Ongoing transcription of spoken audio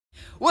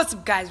What's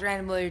up, guys?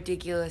 Randomly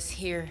Ridiculous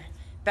here,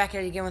 back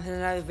at it again with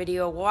another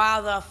video.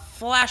 Wow, the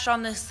flash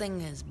on this thing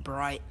is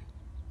bright.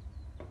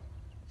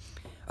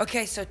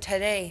 Okay, so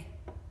today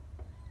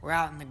we're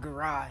out in the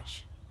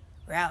garage,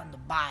 we're out in the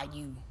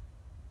bayou,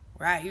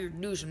 we're out here to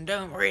do some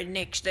dumb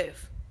redneck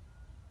stuff.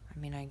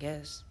 I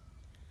guess.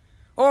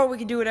 Or we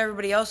could do what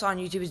everybody else on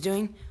YouTube is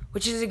doing,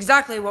 which is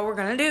exactly what we're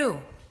gonna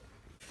do.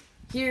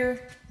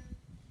 Here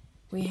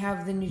we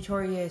have the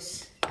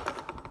notorious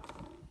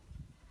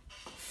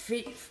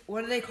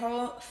what do they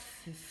call it?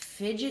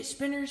 Fidget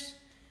spinners?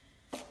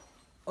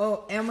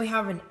 Oh, and we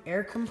have an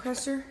air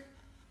compressor.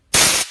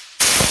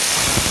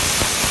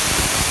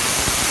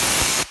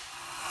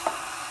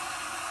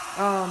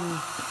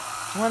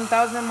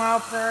 1000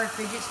 mph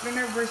fidget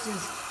spinner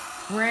versus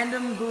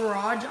random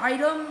garage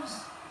items.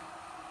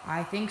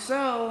 I think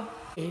so.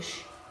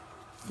 Ish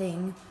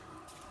thing.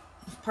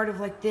 It's part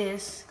of like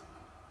this,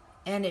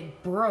 and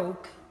it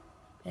broke,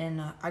 and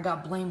I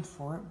got blamed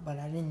for it, but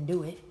I didn't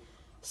do it.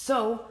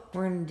 So,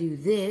 we're going to do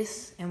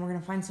this, and we're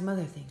going to find some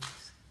other things.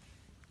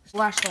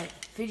 Flashlight.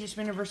 Fidget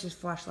spinner versus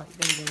flashlight.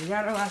 There we go.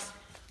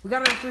 We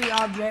got our three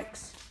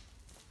objects.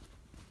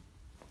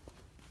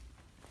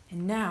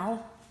 And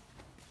now,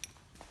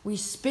 we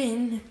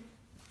spin,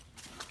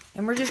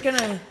 and we're going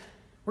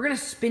to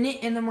spin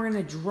it, and then we're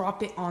going to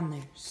drop it on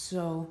there.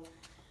 So,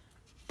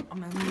 I'm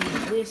going to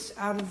move this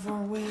out of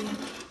our way.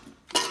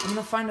 I'm going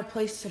to find a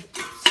place to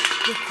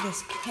stick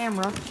this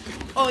camera.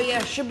 Oh yeah,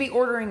 I should be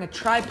ordering a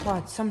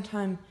tripod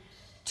sometime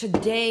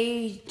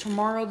today,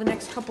 tomorrow, the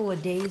next couple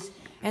of days.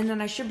 And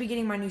then I should be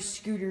getting my new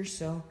scooter,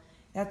 so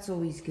that's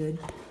always good.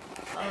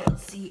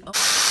 Let's see. Oh.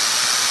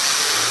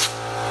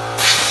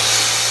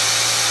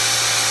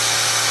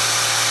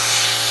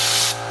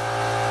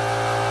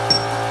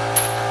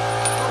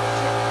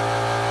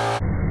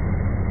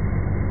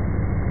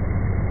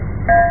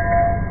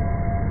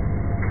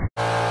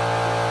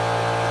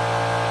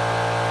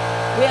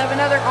 We have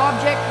another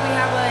object. We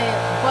have a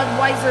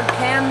Budweiser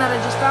can that I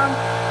just found.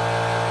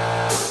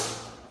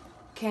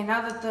 Okay,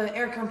 now that the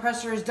air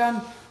compressor is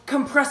done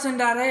compressing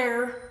that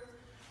air,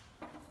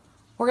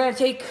 we're gonna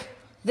take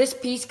this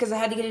piece, because I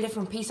had to get a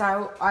different piece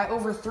I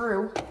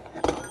overthrew,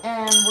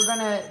 and we're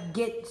gonna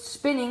get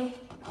spinning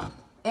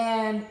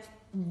and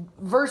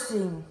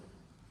versing.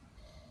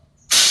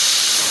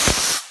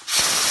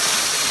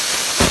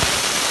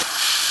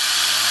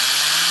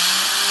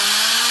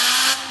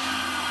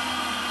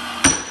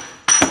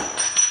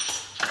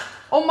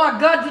 Oh my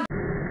God!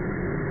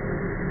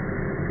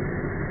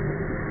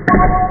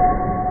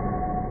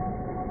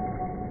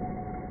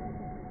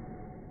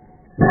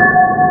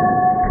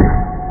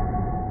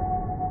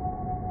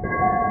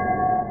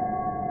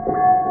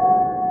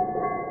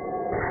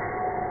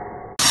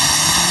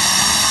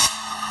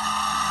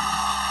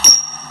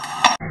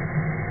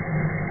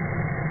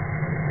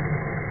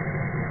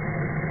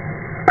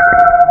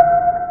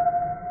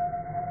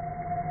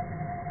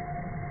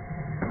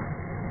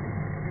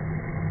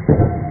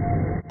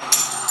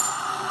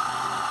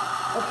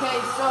 Okay,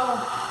 so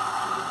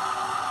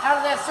out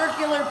of that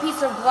circular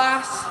piece of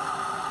glass,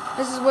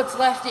 this is what's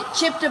left. It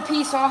chipped a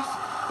piece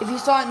off. If you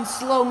saw it in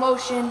slow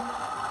motion,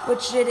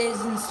 which it is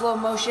in slow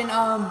motion,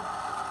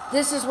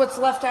 this is what's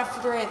left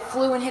after it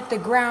flew and hit the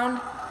ground.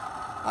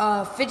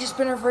 Fidget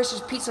spinner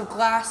versus piece of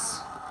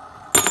glass.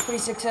 Pretty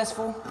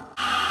successful.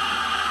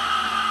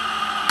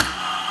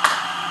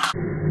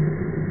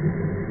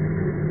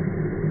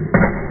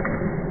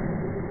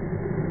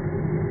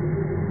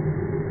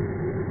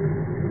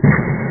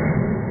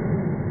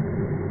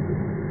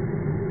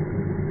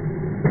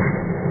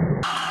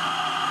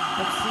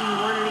 Let's see,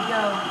 where did it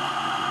go?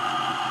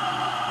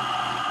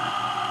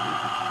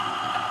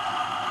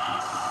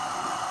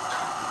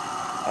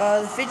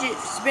 The fidget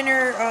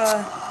spinner,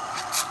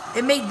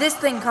 it made this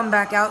thing come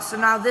back out, so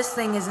now this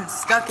thing isn't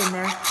stuck in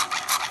there.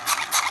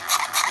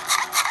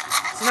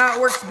 So now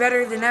it works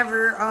better than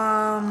ever.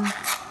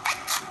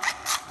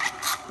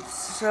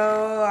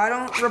 So I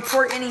don't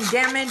report any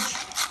damage,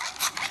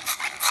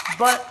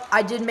 but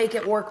I did make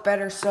it work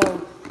better,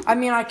 so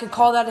I could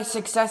call that a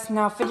success.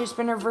 Now, fidget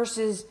spinner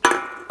versus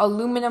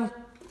aluminum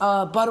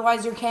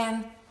Budweiser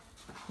can.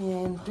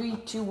 In 3,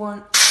 2,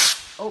 1.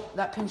 Oh,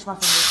 that pinched my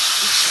finger.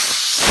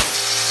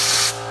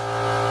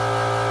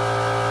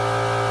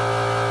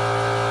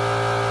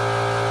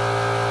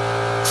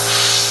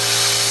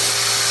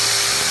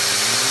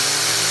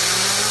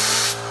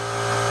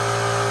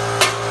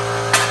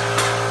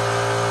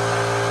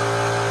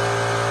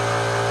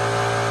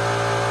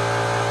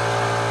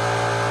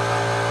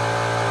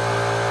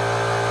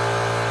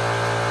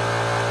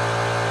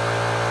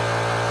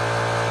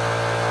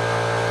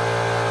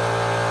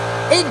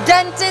 It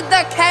dented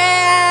the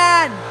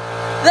can!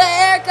 The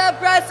air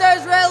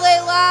compressor's really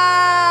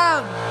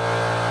loud!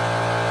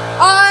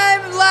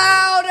 I'm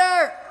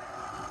louder!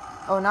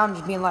 Oh, now I'm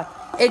just being loud.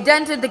 It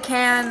dented the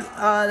can,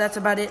 that's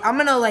about it. I'm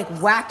gonna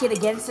whack it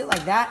against it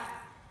like that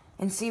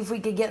and see if we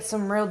could get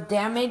some real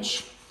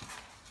damage.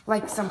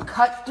 Like some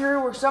cut through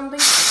or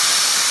something.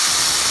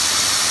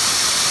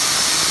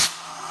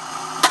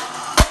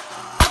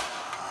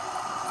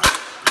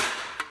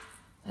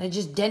 and it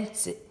just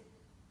dents it.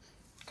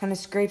 Kind of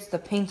scrapes the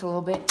paint a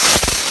little bit.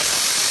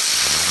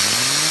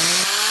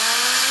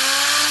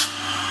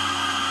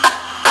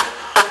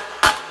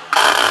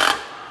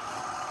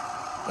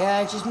 Yeah,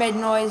 it just made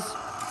noise.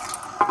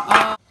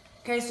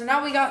 Okay, so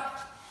now we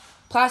got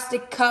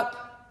plastic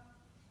cup.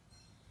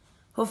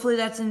 Hopefully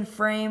that's in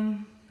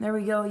frame. There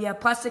we go. Yeah,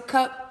 plastic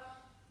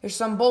cup. There's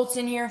some bolts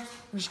in here.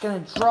 We're just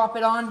gonna drop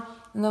it on,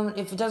 and then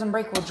if it doesn't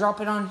break, we'll drop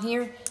it on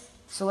here.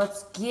 So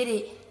let's get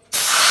it.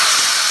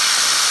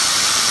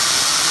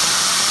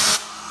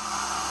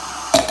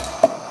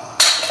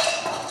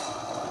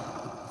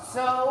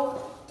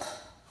 So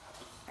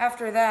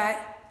after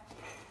that,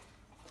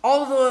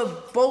 all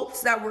the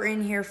bolts that were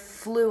in here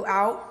flew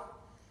out.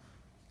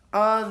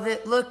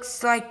 That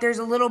looks like there's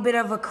a little bit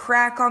of a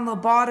crack on the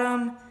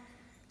bottom,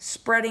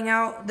 spreading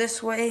out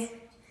this way.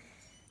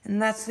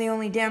 And that's the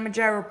only damage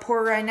I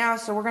report right now.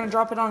 So we're gonna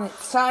drop it on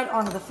its side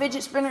onto the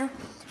fidget spinner,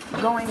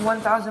 going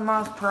 1,000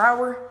 miles per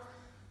hour.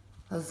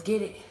 Let's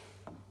get it.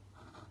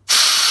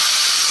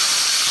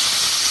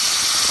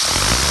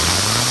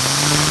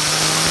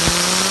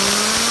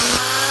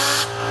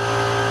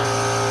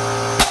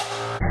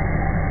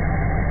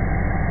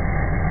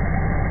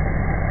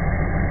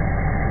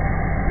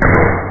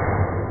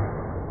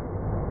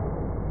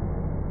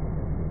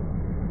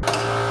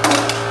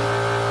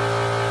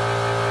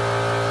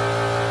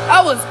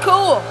 That was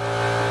cool.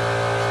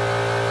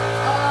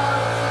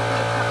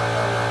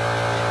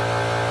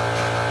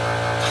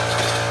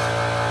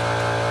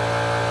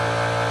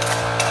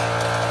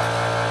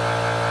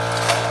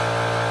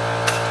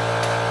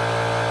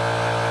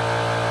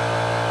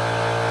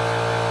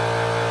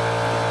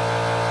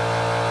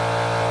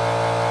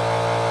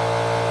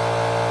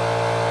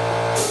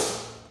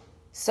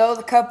 So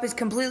the cup is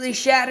completely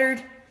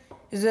shattered.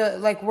 Is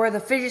like where the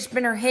fidget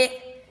spinner hit.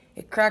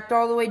 It cracked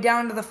all the way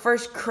down to the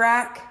first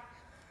crack.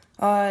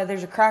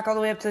 There's a crack all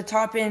the way up to the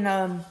top, and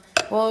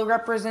well, it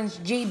represents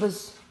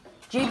Jeebus.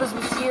 Jeebus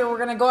was here. We're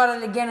gonna go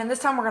at it again, and this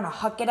time we're gonna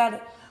huck it at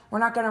it. We're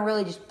not gonna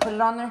really just put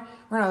it on there.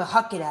 We're gonna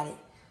huck it at it.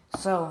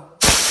 So,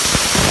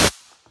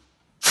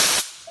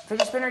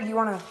 fidget spinner, do you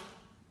wanna?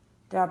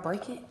 Did I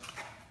break it?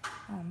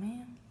 Oh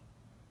man.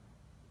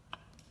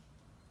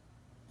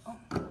 Oh.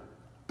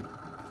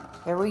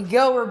 There we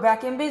go. We're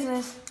back in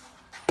business.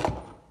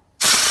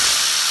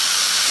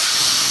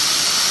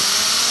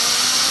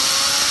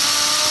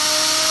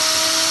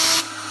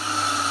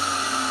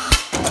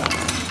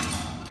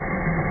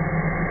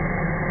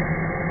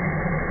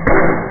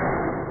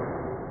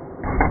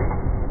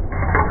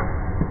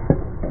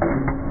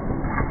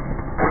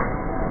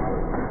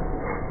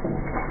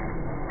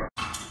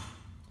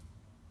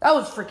 That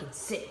was freaking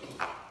sick.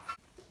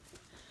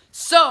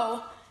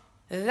 So,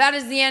 that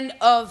is the end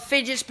of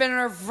Fidget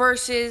Spinner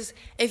Versus.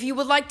 If you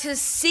would like to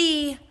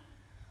see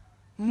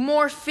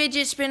more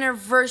Fidget Spinner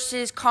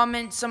Versus,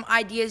 comment some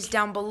ideas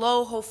down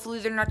below. Hopefully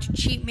they're not too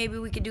cheap. Maybe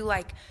we could do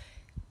like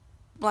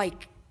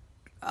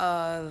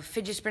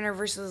Fidget Spinner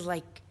Versus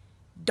like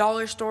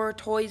dollar store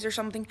toys or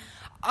something.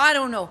 I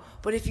don't know.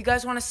 But if you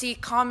guys want to see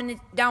it, comment it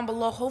down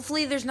below.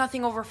 Hopefully there's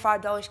nothing over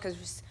 $5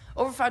 because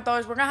over $5,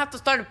 we're going to have to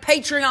start a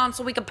Patreon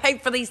so we can pay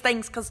for these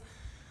things because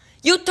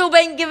YouTube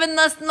ain't giving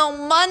us no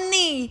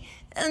money.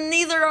 And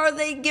neither are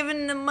they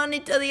giving the money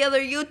to the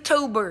other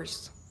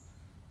YouTubers.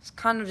 It's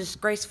kind of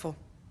disgraceful.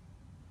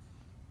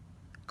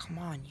 Come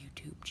on,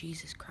 YouTube.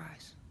 Jesus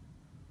Christ.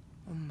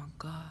 Oh my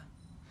God.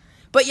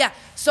 But yeah,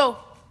 so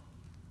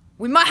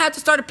we might have to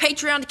start a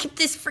Patreon to keep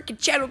this freaking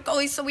channel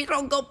going so we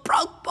don't go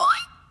broke, boy.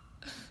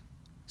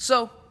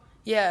 So,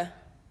 yeah.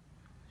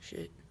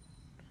 Shit.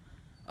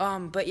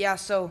 But yeah,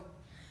 so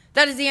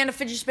that is the end of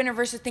Fidget Spinner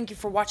Versus. Thank you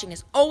for watching.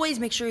 As always,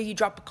 make sure you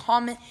drop a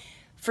comment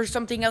for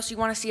something else you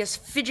want to see us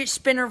Fidget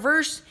Spinner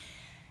Verse.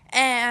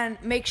 And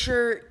make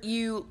sure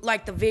you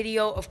like the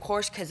video, of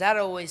course, because that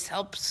always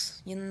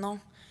helps, you know.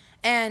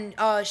 And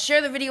share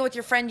the video with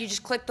your friend. You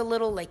just click the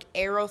little like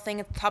arrow thing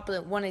at the top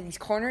of one of these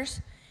corners.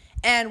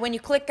 And when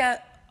you click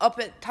up at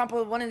the top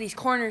of one of these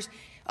corners,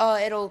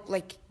 it'll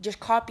like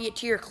just copy it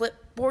to your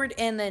clipboard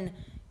and then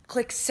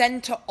click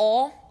send to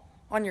all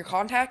on your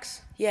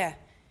contacts. Yeah,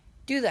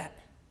 do that.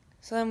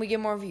 So then we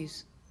get more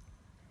views.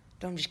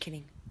 No, I'm just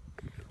kidding.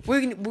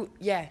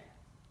 Yeah.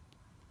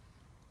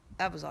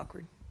 That was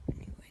awkward.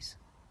 Anyways.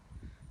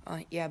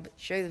 Yeah, but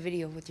share the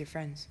video with your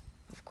friends,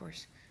 of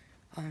course.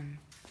 But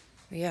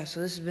yeah, so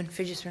this has been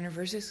Fidget Spinner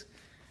Versus.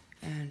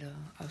 And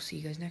I'll see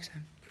you guys next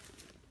time.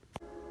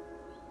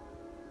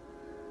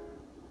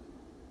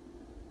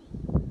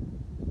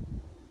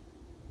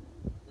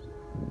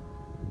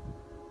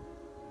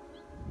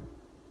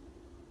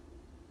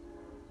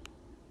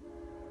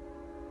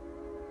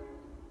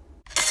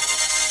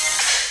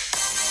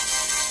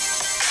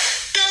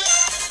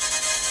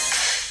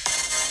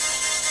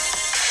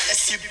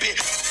 You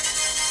bitch.